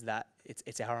recognize that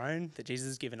it's our own, that Jesus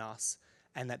has given us,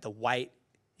 and that the weight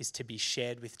is to be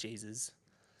shared with Jesus,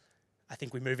 I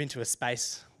think we move into a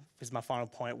space, this is my final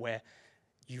point, where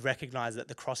you recognize that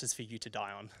the cross is for you to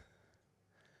die on.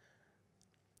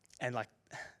 And like,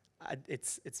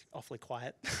 it's awfully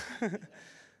quiet.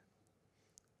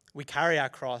 We carry our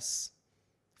cross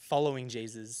following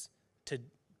Jesus to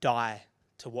die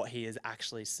to what he has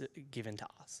actually given to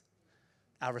us.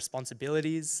 Our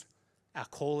responsibilities, our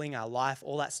calling, our life,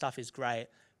 all that stuff is great,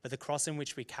 but the cross in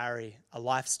which we carry, a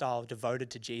lifestyle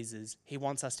devoted to Jesus, he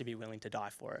wants us to be willing to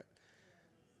die for it,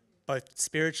 both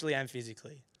spiritually and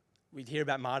physically. We hear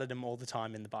about martyrdom all the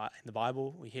time in the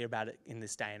Bible. We hear about it in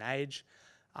this day and age.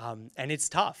 And it's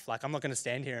tough. Like, I'm not going to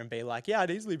stand here and be like, yeah,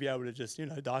 I'd easily be able to just,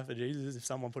 die for Jesus if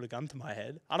someone put a gun to my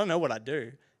head. I don't know what I'd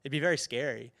do. It'd be very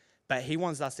scary. But he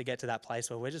wants us to get to that place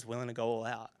where we're just willing to go all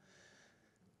out.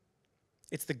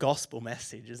 It's the gospel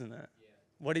message, isn't it? Yeah.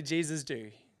 What did Jesus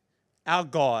do? Our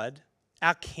God,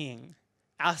 our King,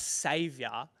 our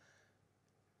Savior,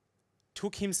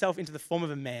 took himself into the form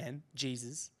of a man,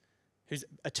 Jesus, who's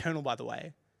eternal, by the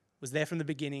way, was there from the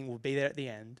beginning, will be there at the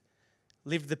end,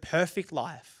 lived the perfect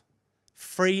life,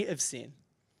 free of sin.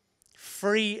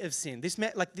 Free of sin. This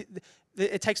meant,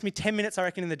 it takes me 10 minutes, I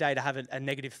reckon, in the day to have a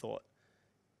negative thought.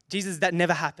 Jesus, that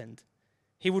never happened.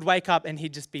 He would wake up and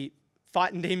he'd just be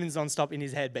fighting demons nonstop in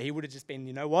his head, but he would have just been,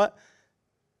 you know what?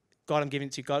 God, I'm giving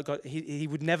it to you. God. He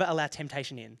would never allow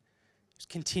temptation in. He was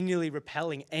continually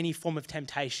repelling any form of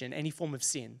temptation, any form of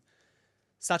sin.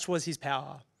 Such was his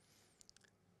power.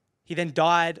 He then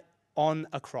died on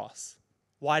a cross.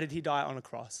 Why did he die on a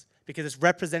cross? Because it's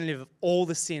representative of all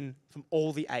the sin from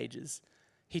all the ages.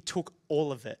 He took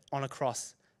all of it on a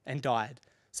cross and died,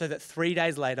 so that 3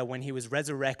 days later, when he was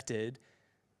resurrected,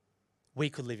 we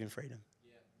could live in freedom.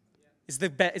 It's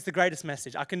the greatest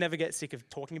message. I can never get sick of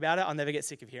talking about it. I'll never get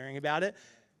sick of hearing about it.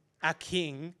 Our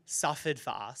King suffered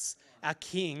for us. Our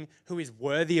King, who is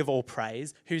worthy of all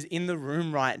praise, who's in the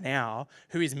room right now,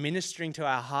 who is ministering to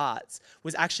our hearts,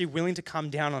 was actually willing to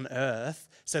come down on earth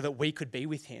so that we could be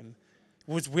with him,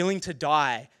 was willing to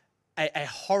die a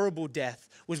horrible death,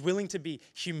 was willing to be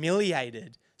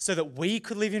humiliated so that we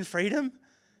could live in freedom.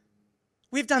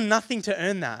 We've done nothing to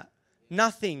earn that.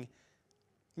 Nothing.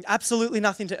 Absolutely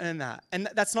nothing to earn that. And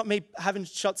that's not me having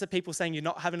shots at people saying you're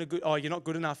not having you're not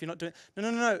good enough, you're not doing...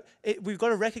 No. We've got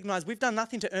to recognize we've done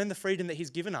nothing to earn the freedom that he's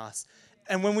given us.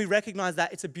 And when we recognize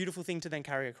that, it's a beautiful thing to then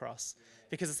carry across.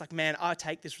 Because it's like, man, I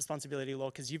take this responsibility,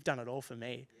 Lord, because you've done it all for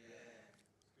me.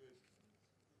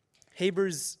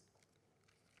 Hebrews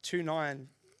 2:9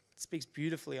 speaks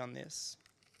beautifully on this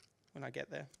when I get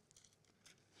there.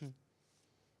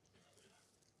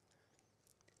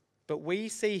 But we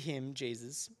see him,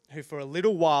 Jesus, who for a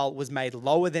little while was made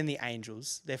lower than the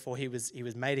angels, therefore he was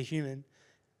made a human,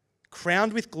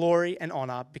 crowned with glory and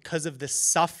honor because of the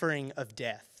suffering of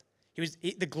death.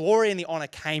 The glory and the honor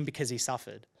came because he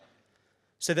suffered,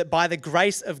 so that by the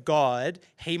grace of God,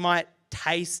 he might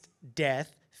taste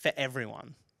death for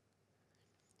everyone.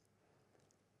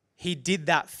 He did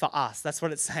that for us. That's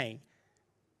what it's saying.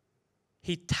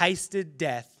 He tasted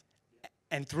death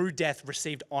and through death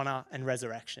received honor and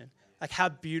resurrection. Like, how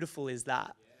beautiful is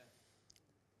that?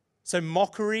 So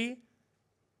mockery,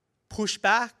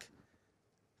 pushback,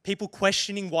 people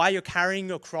questioning why you're carrying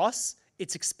your cross,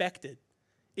 it's expected.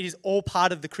 It is all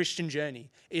part of the Christian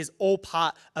journey. It is all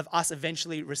part of us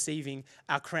eventually receiving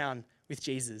our crown with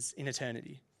Jesus in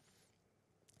eternity.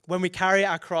 When we carry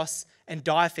our cross and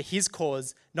die for his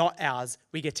cause, not ours,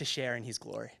 we get to share in his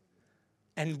glory.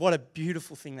 And what a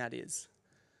beautiful thing that is.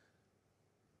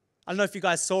 I don't know if you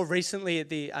guys saw recently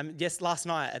at last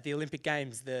night at the Olympic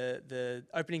Games, the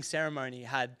opening ceremony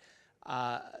had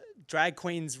drag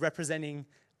queens representing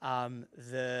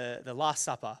the Last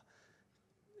Supper.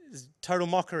 It's total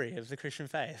mockery of the Christian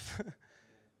faith.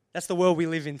 That's the world we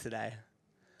live in today.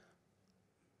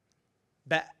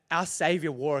 But our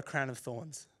Savior wore a crown of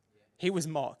thorns. He was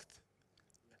mocked.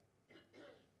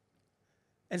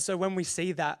 And so when we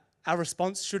see that, our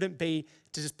response shouldn't be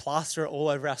to just plaster it all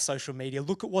over our social media.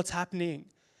 Look at what's happening.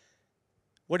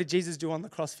 What did Jesus do on the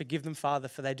cross? Forgive them, Father,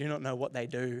 for they do not know what they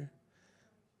do.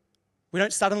 We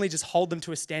don't suddenly just hold them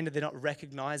to a standard they're not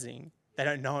recognizing. They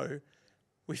don't know.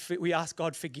 We ask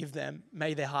God, forgive them.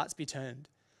 May their hearts be turned.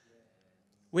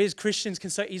 We as Christians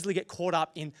can so easily get caught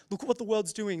up in, look at what the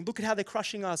world's doing. Look at how they're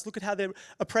crushing us. Look at how they're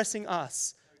oppressing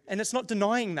us. And it's not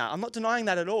denying that. I'm not denying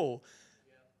that at all.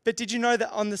 But did you know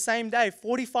that on the same day,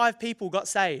 45 people got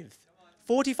saved?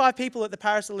 45 people at the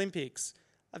Paris Olympics.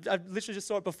 I literally just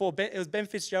saw it before. It was Ben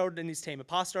Fitzgerald and his team, a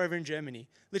pastor over in Germany.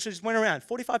 Literally just went around.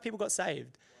 45 people got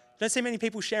saved. Don't see many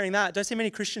people sharing that. Don't see many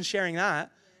Christians sharing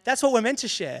that. That's what we're meant to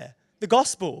share. The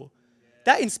gospel.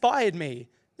 That inspired me.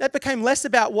 That became less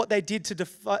about what they did to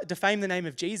defame the name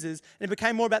of Jesus, and it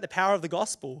became more about the power of the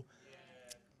gospel.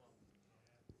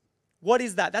 What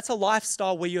is that? That's a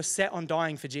lifestyle where you're set on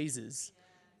dying for Jesus.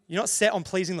 You're not set on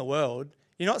pleasing the world.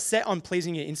 You're not set on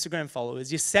pleasing your Instagram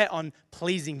followers. You're set on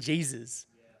pleasing Jesus.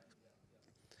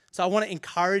 So I want to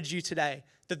encourage you today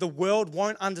that the world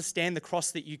won't understand the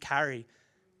cross that you carry.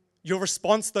 Your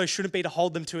response, though, shouldn't be to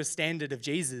hold them to a standard of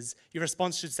Jesus. Your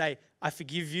response should say, I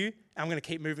forgive you, and I'm going to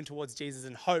keep moving towards Jesus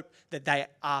and hope that they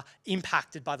are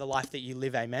impacted by the life that you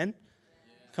live. Amen?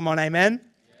 Come on, amen?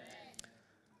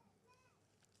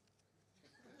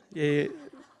 Yeah.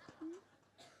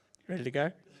 Ready to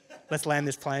go? Let's land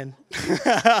this plane.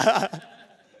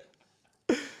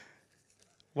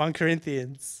 1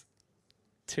 Corinthians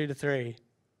 2-3.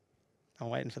 I'm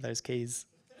waiting for those keys.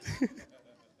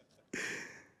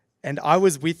 And I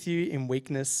was with you in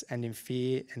weakness and in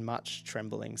fear and much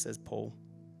trembling, says Paul.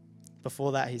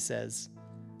 Before that, he says,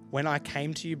 when I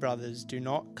came to you, brothers, do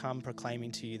not come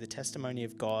proclaiming to you the testimony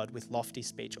of God with lofty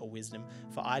speech or wisdom,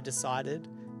 for I decided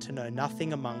to know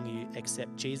nothing among you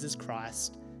except Jesus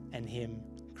Christ and him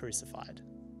crucified.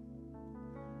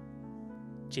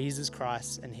 Jesus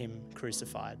Christ and him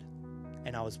crucified.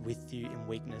 And I was with you in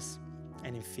weakness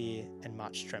and in fear and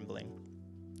much trembling.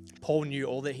 Paul knew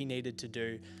all that he needed to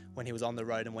do when he was on the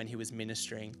road and when he was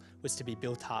ministering was to be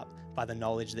built up by the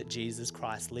knowledge that Jesus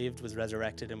Christ lived, was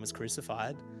resurrected, and was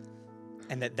crucified,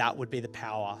 and that would be the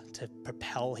power to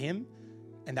propel him,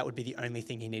 and that would be the only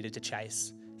thing he needed to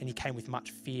chase. And he came with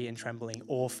much fear and trembling,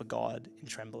 awe for God and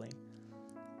trembling.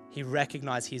 He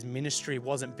recognized his ministry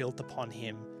wasn't built upon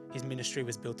him. His ministry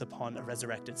was built upon a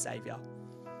resurrected Savior.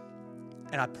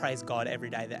 And I praise God every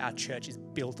day that our church is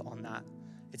built on that.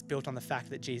 It's built on the fact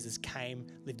that Jesus came,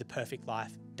 lived a perfect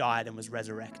life, died and was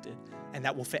resurrected. And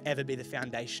that will forever be the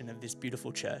foundation of this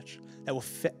beautiful church. That will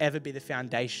forever be the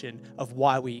foundation of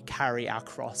why we carry our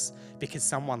cross, because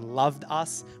someone loved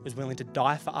us, was willing to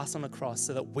die for us on the cross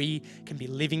so that we can be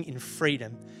living in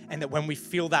freedom. And that when we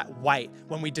feel that weight,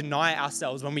 when we deny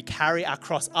ourselves, when we carry our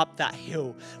cross up that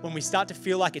hill, when we start to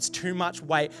feel like it's too much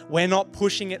weight, we're not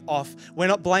pushing it off. We're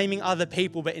not blaming other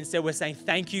people, but instead we're saying,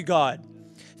 thank you, God.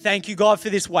 Thank you, God,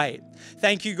 for this weight.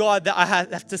 Thank you, God, that I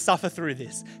have to suffer through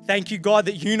this. Thank you, God,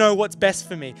 that you know what's best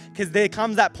for me. Because there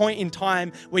comes that point in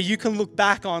time where you can look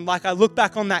back on, like I look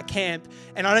back on that camp,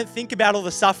 and I don't think about all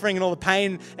the suffering and all the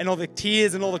pain and all the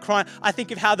tears and all the crying. I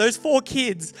think of how those 4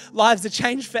 kids' lives are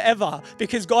changed forever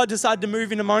because God decided to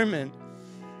move in a moment.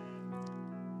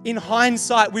 In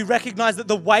hindsight, we recognize that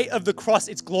the weight of the cross,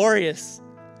 it's glorious.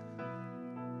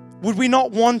 Would we not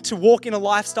want to walk in a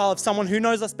lifestyle of someone who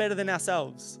knows us better than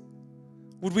ourselves?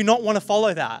 Would we not want to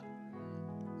follow that?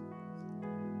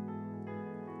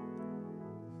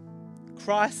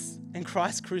 Christ and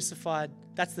Christ crucified,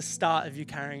 that's the start of you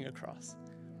carrying a cross.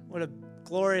 What a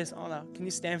glorious honor. Can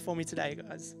you stand for me today,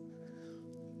 guys?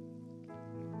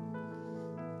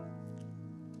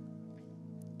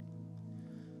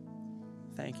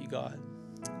 Thank you, God.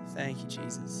 Thank you,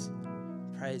 Jesus.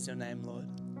 Praise your name, Lord.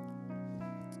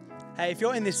 Hey, if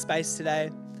you're in this space today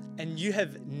and you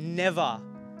have never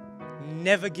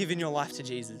given your life to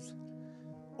Jesus,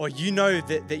 or you know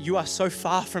that you are so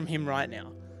far from him right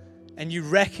now, and you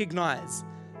recognize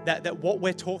that what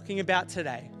we're talking about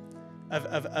today, of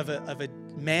a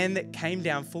man that came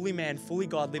down, fully man, fully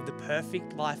God, lived the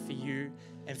perfect life for you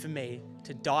and for me,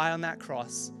 to die on that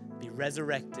cross, be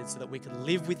resurrected so that we could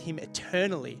live with him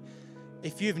eternally.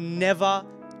 If you've never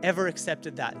ever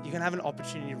accepted that, you can have an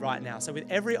opportunity right now. So with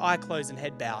every eye closed and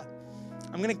head bowed,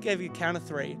 I'm going to give you a count of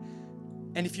 3.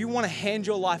 And if you want to hand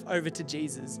your life over to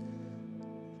Jesus,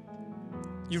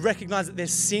 you recognize that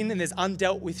there's sin and there's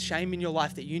undealt with shame in your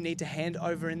life that you need to hand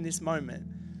over in this moment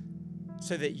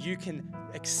so that you can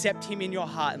accept him in your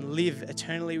heart and live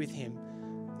eternally with him.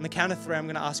 On the count of 3, I'm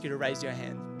going to ask you to raise your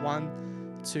hand.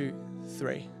 1, 2,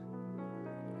 3.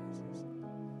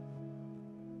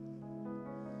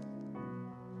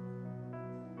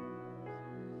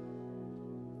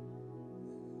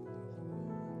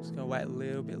 Just going to wait a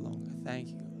little bit longer. Thank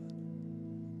you, God.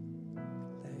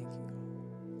 Thank you, God.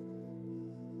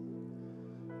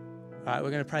 All right, we're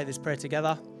going to pray this prayer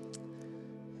together.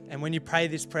 And when you pray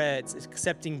this prayer, it's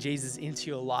accepting Jesus into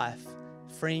your life,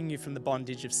 freeing you from the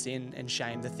bondage of sin and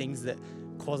shame, the things that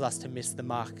cause us to miss the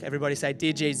mark. Everybody say,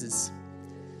 Dear Jesus,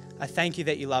 I thank you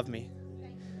that you love me.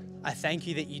 I thank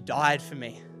you that you died for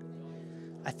me.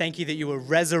 I thank you that you were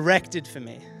resurrected for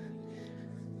me.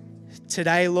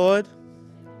 Today, Lord,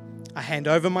 I hand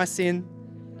over my sin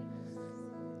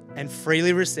and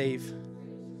freely receive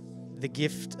the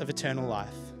gift of eternal life.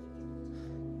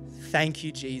 Thank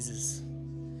you, Jesus.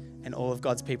 And all of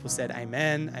God's people said,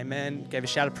 amen, amen. Gave a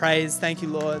shout of praise. Thank you,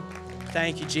 Lord.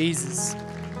 Thank you, Jesus.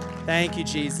 Thank you,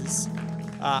 Jesus.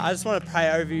 I just want to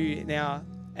pray over you now.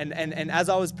 And as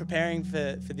I was preparing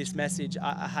for this message,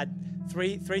 I had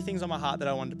three things on my heart that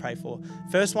I wanted to pray for.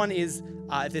 First one is,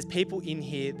 if there's people in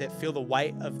here that feel the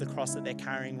weight of the cross that they're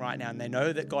carrying right now, and they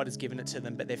know that God has given it to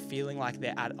them, but they're feeling like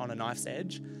they're on a knife's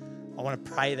edge, I want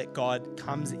to pray that God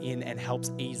comes in and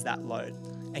helps ease that load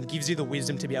and gives you the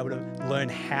wisdom to be able to learn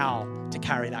how to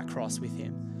carry that cross with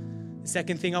him. The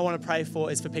second thing I want to pray for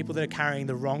is for people that are carrying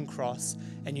the wrong cross,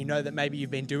 and you know that maybe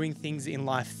you've been doing things in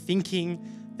life thinking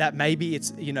that maybe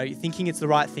it's, you're thinking it's the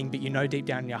right thing, but you know deep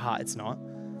down in your heart it's not.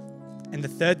 And the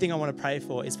third thing I want to pray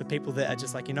for is for people that are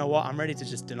just like, you know what, I'm ready to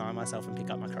just deny myself and pick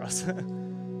up my cross.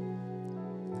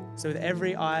 So with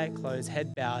every eye closed,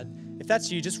 head bowed, if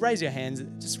that's you, just raise your hands.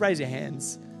 Just raise your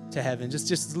hands to heaven.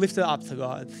 Just lift it up to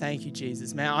God. Thank you,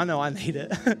 Jesus. Man, I know I need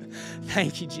it.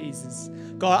 Thank you, Jesus.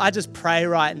 God, I just pray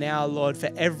right now, Lord, for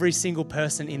every single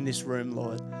person in this room,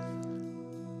 Lord.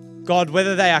 God,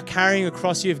 whether they are carrying a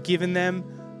cross you have given them,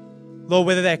 Lord,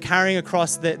 whether they're carrying a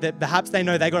cross that perhaps they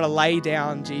know they got to lay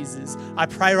down, Jesus, I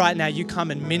pray right now you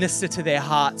come and minister to their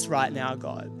hearts right now,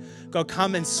 God. God,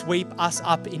 come and sweep us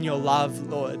up in your love,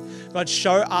 Lord. God,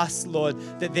 show us, Lord,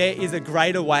 that there is a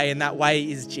greater way, and that way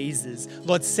is Jesus.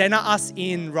 Lord, center us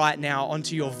in right now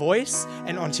onto your voice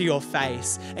and onto your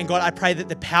face. And God, I pray that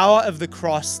the power of the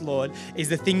cross, Lord, is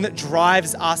the thing that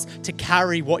drives us to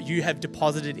carry what you have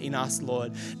deposited in us,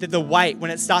 Lord. That the weight, when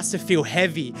it starts to feel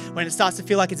heavy, when it starts to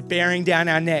feel like it's bearing down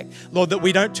our neck, Lord, that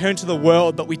we don't turn to the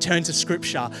world, but we turn to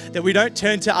Scripture. That we don't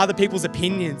turn to other people's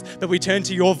opinions, but we turn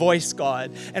to your voice,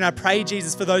 God. And I pray,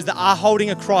 Jesus, for those that are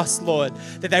holding a cross, Lord,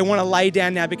 that they want to lay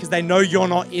down now because they know you're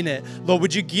not in it. Lord,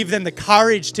 would you give them the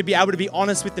courage to be able to be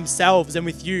honest with themselves and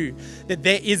with you, that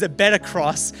there is a better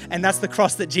cross, and that's the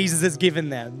cross that Jesus has given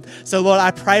them. So, Lord,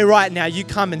 I pray right now you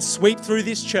come and sweep through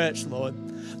this church, Lord.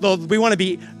 Lord, we want to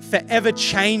be forever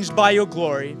changed by your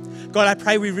glory. God, I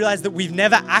pray we realize that we've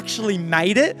never actually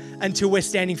made it until we're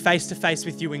standing face to face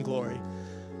with you in glory.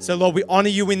 So, Lord, we honor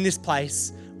you in this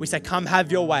place. We say, come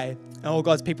have your way. And all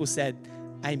God's people said,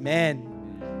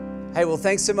 amen. Hey, well,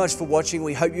 thanks so much for watching.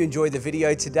 We hope you enjoyed the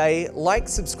video today. Like,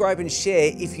 subscribe, and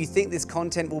share if you think this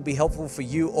content will be helpful for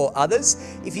you or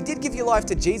others. If you did give your life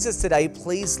to Jesus today,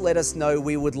 please let us know.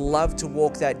 We would love to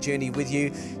walk that journey with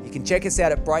you. You can check us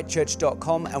out at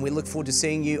brightchurch.com, and we look forward to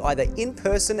seeing you either in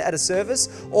person at a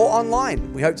service or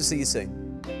online. We hope to see you soon.